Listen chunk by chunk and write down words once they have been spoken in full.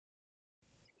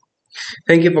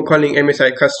Thank you for calling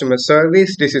MSI Customer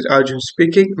Service. This is Arjun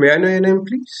speaking. May I know your name,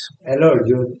 please? Hello,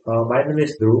 Arjun. My name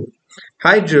is Dhruv.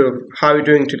 Hi, Drew. How are you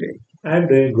doing today? I'm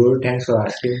doing good. Thanks for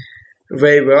asking.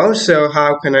 Very well. So,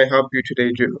 how can I help you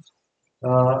today, Drew?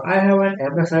 I have an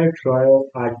MSI Trio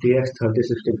RTX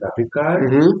 3060 graphic card,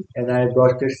 Mm-hmm. and I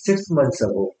bought it 6 months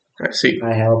ago. I see.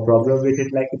 I have a problem with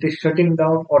it, like it is shutting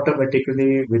down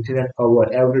automatically within an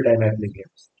hour every time I play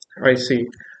games. I see.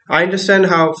 I understand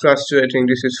how frustrating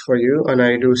this is for you, and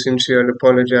I do sincerely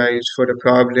apologize for the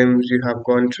problems you have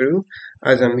gone through.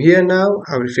 As I'm here now,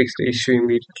 I will fix the issue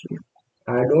immediately.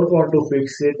 I don't want to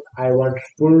fix it. I want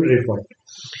full refund.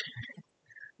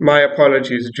 My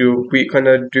apologies, Drew. We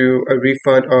cannot do a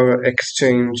refund or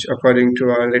exchange according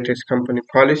to our latest company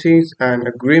policies and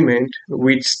agreement,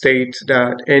 which states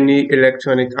that any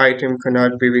electronic item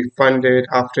cannot be refunded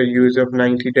after use of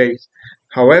 90 days.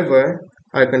 However,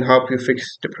 I can help you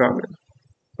fix the problem.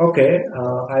 Okay,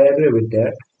 I agree with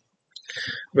that.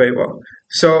 Very well.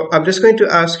 So I'm just going to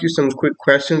ask you some quick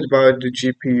questions about the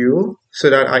GPU so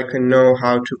that I can know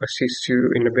how to assist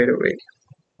you in a better way.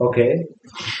 Okay,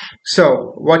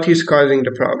 So, what is causing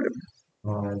the problem?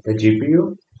 the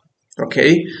GPU.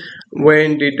 Okay,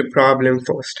 when did the problem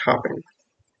first happen?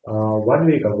 1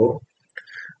 week ago,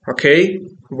 Okay,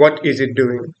 what is it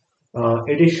doing?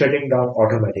 it is shutting down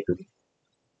automatically.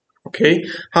 Okay,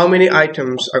 how many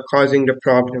items are causing the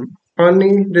problem?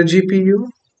 Only the GPU?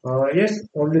 Yes,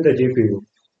 only the GPU.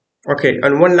 Okay,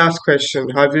 and one last question.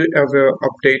 Have you ever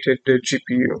updated the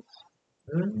GPU?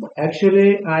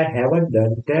 Actually, I haven't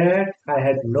done that. I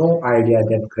had no idea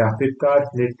that graphic cards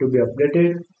need to be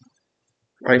updated.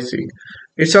 I see.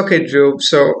 It's okay, Drew.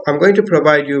 So I'm going to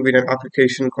provide you with an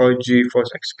application called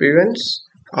GeForce Experience.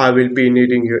 I will be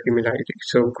needing your email ID.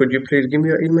 So could you please give me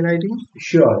your email ID?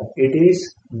 Sure, it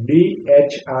is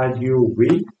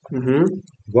dhruv12 Mm-hmm.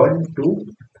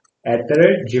 at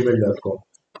gmail.com.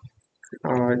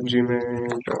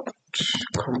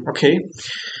 Gmail.com. Okay.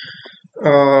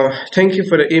 Thank you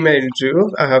for the email, Drew.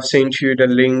 I have sent you the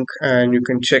link and you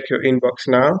can check your inbox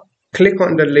now. Click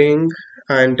on the link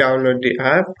and download the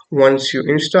app. Once you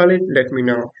install it, let me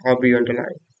know. I'll be on the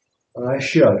line.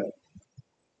 Sure,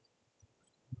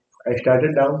 I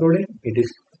started downloading. It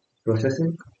is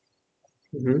processing.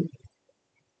 Mhm.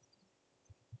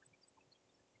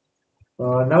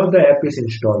 Now the app is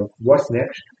installed. What's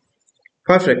next?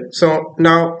 Perfect. So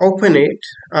now open it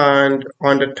and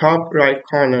on the top right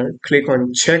corner, click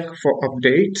on check for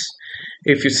updates.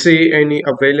 If you see any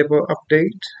available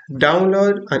update,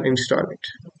 download and install it.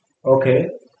 Okay,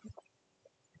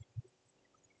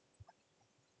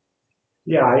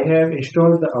 yeah, I have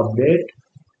installed the update.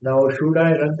 Now, should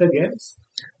I run the games?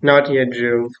 Not yet,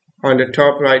 Drew. On the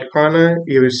top right corner,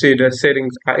 you will see the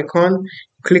settings icon.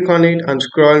 Click on it and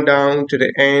scroll down to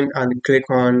the end and click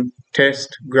on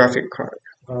test graphic card.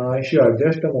 Sure,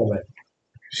 just a moment.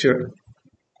 Sure.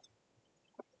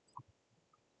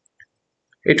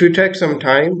 It will take some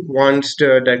time. Once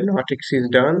the diagnostics is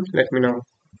done, let me know.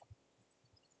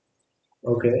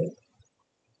 Okay.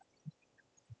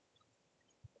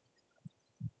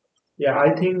 Yeah,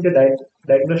 I think the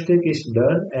diagnostic is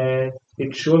done and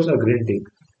it shows a green tick.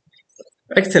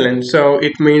 Excellent. So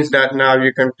it means that now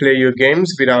you can play your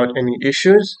games without any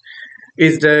issues.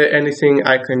 Is there anything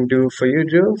I can do for you,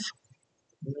 Drew?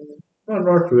 No,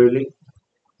 not really.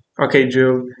 Okay,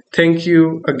 Drew. Thank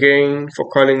you again for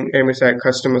calling MSI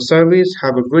customer service.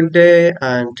 Have a good day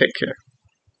and take care.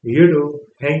 You do.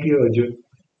 Thank you, Arjun.